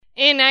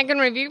In Ag and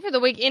Review for the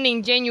week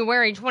ending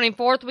January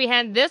 24th, we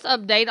had this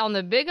update on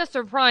the biggest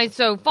surprise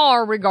so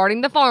far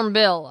regarding the Farm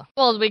Bill.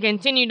 Well, as we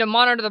continue to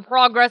monitor the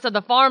progress of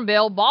the Farm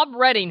Bill, Bob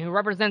Redding, who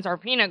represents our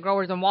peanut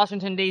growers in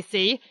Washington,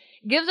 D.C.,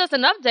 gives us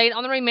an update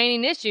on the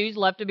remaining issues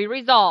left to be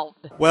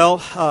resolved. Well,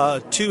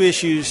 two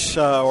issues,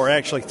 or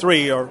actually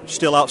three, are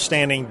still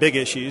outstanding big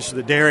issues.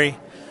 The dairy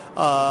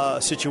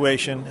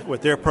situation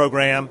with their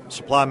program,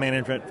 supply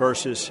management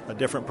versus a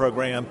different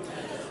program.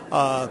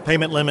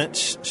 Payment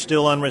limits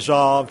still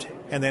unresolved,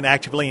 and then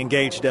actively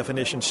engaged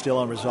definition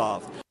still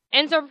unresolved.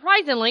 And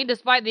surprisingly,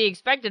 despite the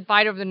expected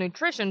fight over the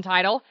nutrition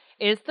title,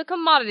 it's the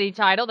commodity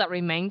title that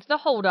remains the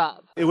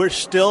holdup. We're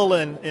still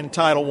in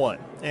Title I,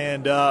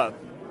 and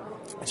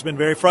it's been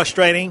very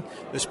frustrating.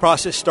 This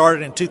process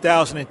started in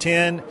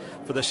 2010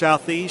 for the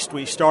Southeast.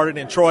 We started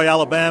in Troy,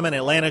 Alabama, and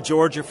Atlanta,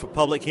 Georgia for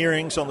public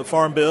hearings on the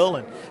Farm Bill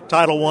and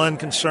Title I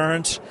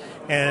concerns,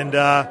 and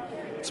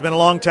it's been a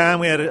long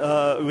time.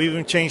 We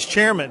even changed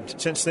chairman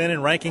since then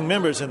and ranking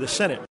members in the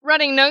Senate.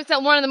 Redding notes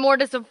that one of the more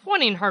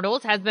disappointing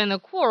hurdles has been the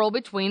quarrel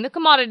between the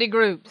commodity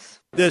groups.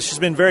 This has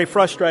been very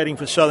frustrating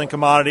for Southern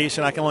commodities,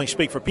 and I can only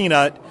speak for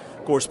peanut.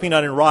 Of course,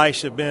 peanut and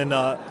rice have been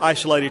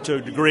isolated to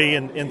a degree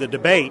in the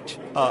debate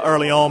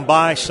early on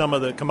by some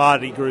of the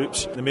commodity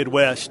groups in the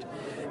Midwest.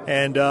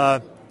 And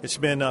it's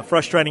been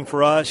frustrating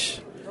for us.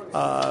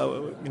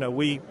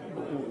 We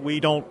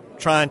don't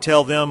try and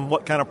tell them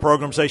what kind of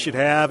programs they should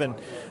have, and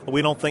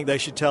we don't think they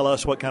should tell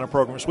us what kind of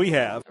programs we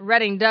have.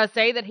 Redding does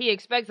say that he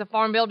expects the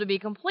Farm Bill to be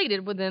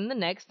completed within the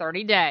next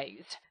 30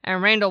 days.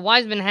 And Randall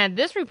Wiseman had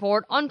this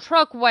report on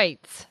truck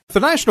weights. The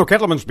National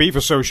Cattlemen's Beef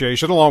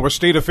Association, along with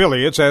state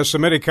affiliates, has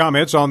submitted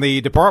comments on the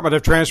Department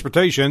of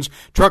Transportation's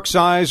truck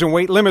size and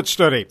weight limit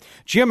study.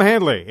 Jim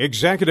Handley,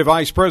 Executive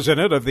Vice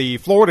President of the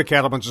Florida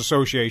Cattlemen's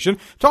Association,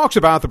 talks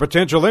about the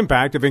potential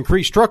impact of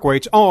increased truck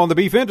weights on the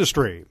beef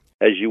industry.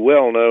 As you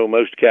well know,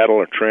 most cattle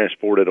are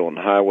transported on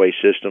highway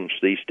systems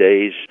these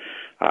days.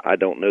 I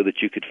don't know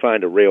that you could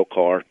find a rail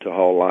car to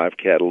haul live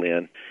cattle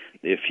in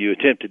if you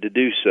attempted to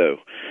do so,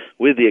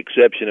 with the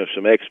exception of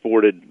some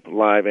exported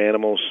live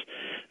animals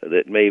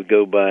that may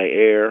go by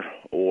air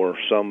or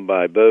some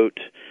by boat.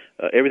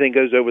 Everything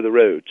goes over the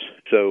roads.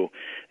 So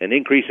an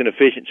increase in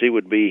efficiency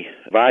would be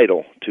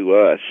vital to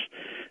us.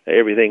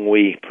 Everything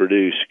we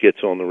produce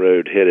gets on the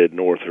road headed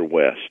north or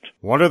west.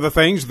 One of the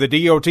things the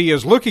DOT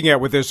is looking at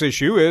with this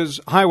issue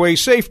is highway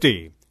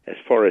safety. As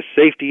far as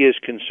safety is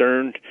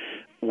concerned,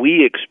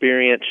 we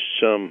experienced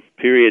some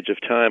periods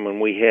of time when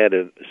we had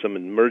some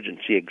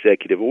emergency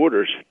executive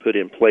orders put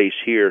in place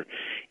here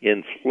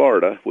in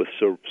Florida with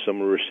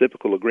some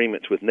reciprocal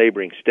agreements with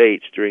neighboring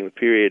states during the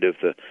period of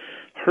the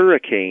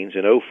hurricanes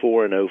in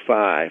 04 and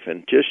 05,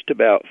 and just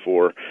about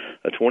for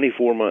a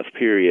 24-month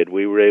period,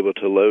 we were able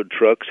to load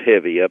trucks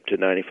heavy up to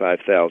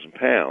 95,000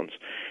 pounds,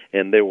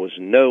 and there was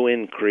no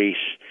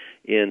increase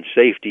in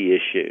safety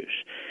issues.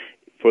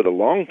 For the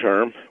long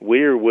term,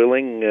 we're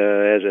willing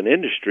as an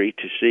industry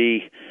to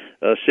see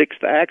a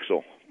sixth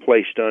axle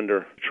placed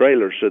under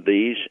trailers of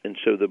these, and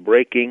so the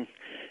braking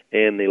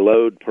and the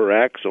load per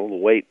axle, the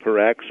weight per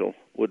axle,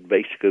 would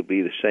basically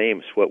be the same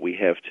as what we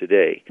have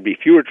today. There'd be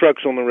fewer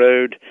trucks on the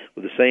road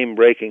with the same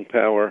braking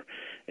power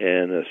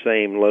and the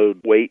same load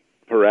weight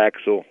per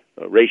axle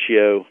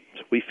ratio.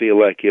 So we feel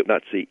like you'll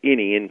not see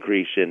any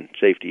increase in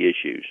safety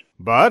issues.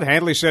 But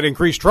Handley said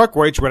increased truck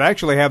weights would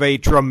actually have a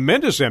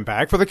tremendous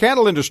impact for the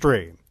cattle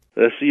industry.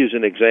 Let's use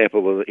an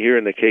example. Here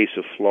in the case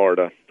of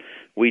Florida,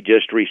 we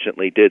just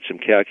recently did some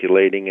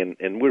calculating,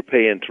 and we're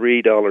paying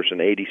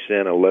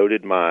 $3.80 a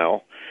loaded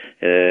mile.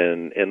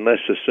 And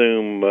let's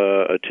assume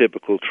a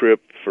typical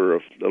trip for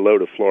a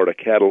load of Florida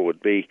cattle would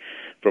be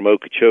from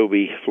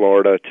Okeechobee,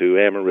 Florida to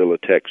Amarillo,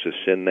 Texas,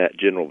 in that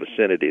general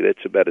vicinity.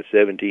 That's about a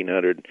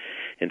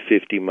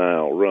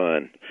 1,750-mile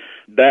run.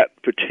 That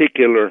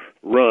particular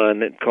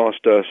run, it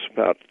cost us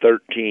about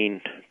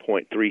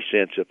 13.3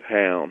 cents a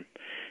pound.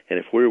 And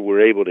if we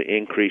were able to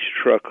increase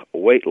truck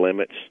weight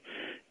limits,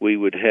 we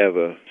would have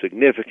a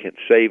significant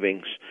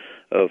savings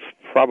of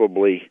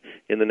probably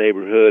in the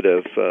neighborhood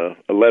of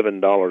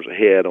 $11 a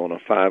head on a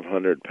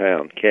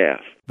 500-pound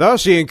calf.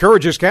 Thus, he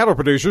encourages cattle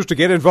producers to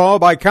get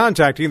involved by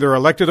contacting their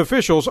elected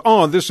officials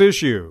on this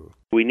issue.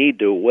 We need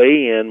to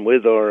weigh in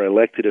with our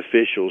elected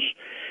officials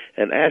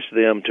and ask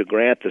them to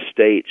grant the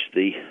states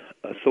the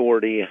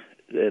authority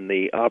and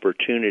the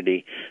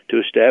opportunity to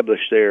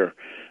establish their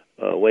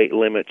weight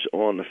limits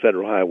on the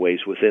federal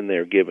highways within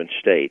their given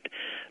state.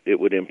 It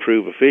would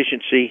improve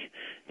efficiency.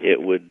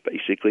 It would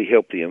basically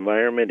help the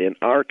environment. In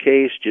our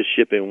case, just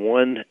shipping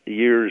 1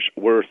 year's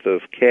worth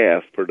of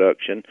calf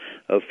production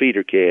of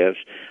feeder calves,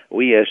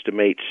 we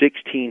estimate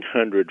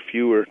 1,600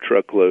 fewer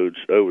truckloads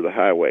over the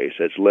highways.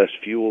 That's less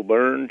fuel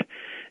burned,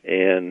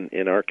 and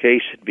in our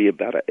case, it'd be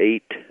about an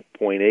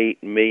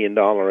 $8.8 million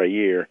a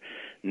year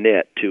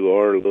net to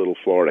our little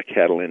Florida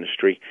cattle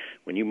industry.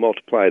 When you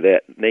multiply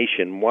that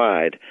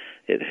nationwide,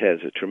 it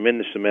has a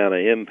tremendous amount of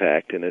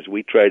impact. And as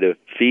we try to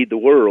feed the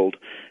world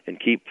and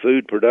keep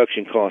food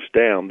production costs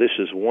down, this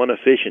is one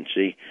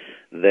efficiency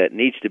that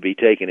needs to be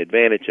taken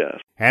advantage of.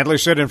 Handley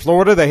said in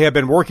Florida they have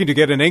been working to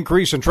get an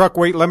increase in truck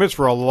weight limits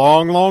for a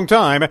long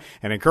time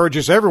and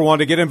encourages everyone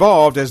to get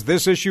involved as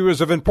this issue is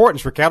of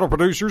importance for cattle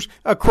producers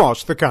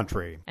across the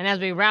country. And as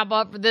we wrap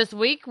up for this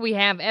week, we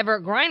have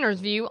Everett Griner's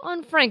view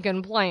on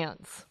Franken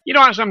plants. You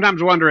know, I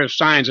sometimes wonder if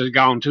science has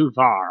gone too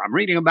far. I'm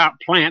reading about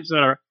plants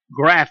that are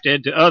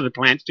grafted to other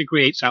plants to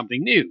create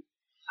something new.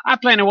 I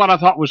planted what I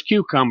thought was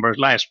cucumbers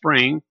last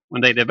spring.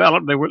 When they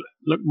developed, they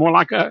looked more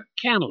like a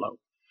cantaloupe.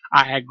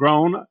 I had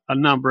grown a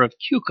number of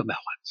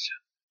cucamelons.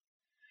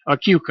 A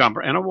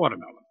cucumber, and a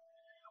watermelon.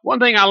 One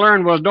thing I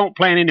learned was don't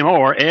plant any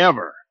more,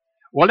 ever.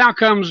 Well, now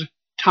comes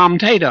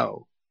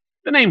tomato.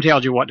 The name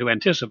tells you what to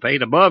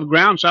anticipate. Above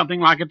ground, something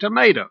like a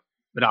tomato.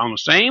 But on the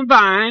same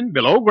vine,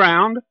 below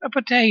ground, a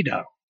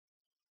potato.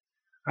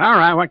 All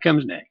right, what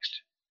comes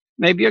next?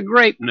 Maybe a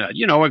grape nut.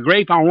 You know, a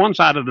grape on one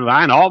side of the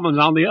vine, almonds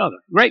on the other.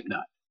 Grape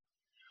nut.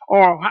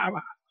 Or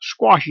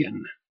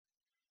squashing.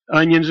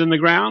 Onions in the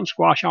ground,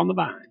 squash on the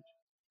vine.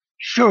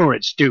 Sure,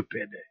 it's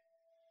stupid.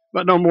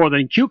 But no more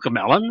than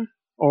cucamelon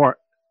or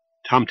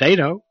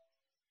tomato.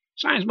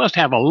 Science must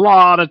have a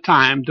lot of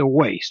time to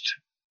waste.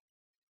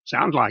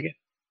 Sounds like it.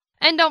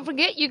 And don't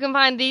forget, you can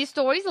find these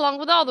stories along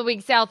with all the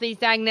week's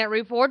Southeast AgNet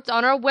reports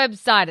on our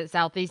website at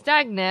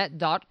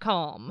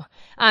southeastagnet.com.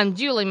 I'm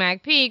Julie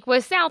McPeak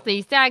with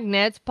Southeast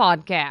AgNet's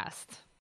podcast.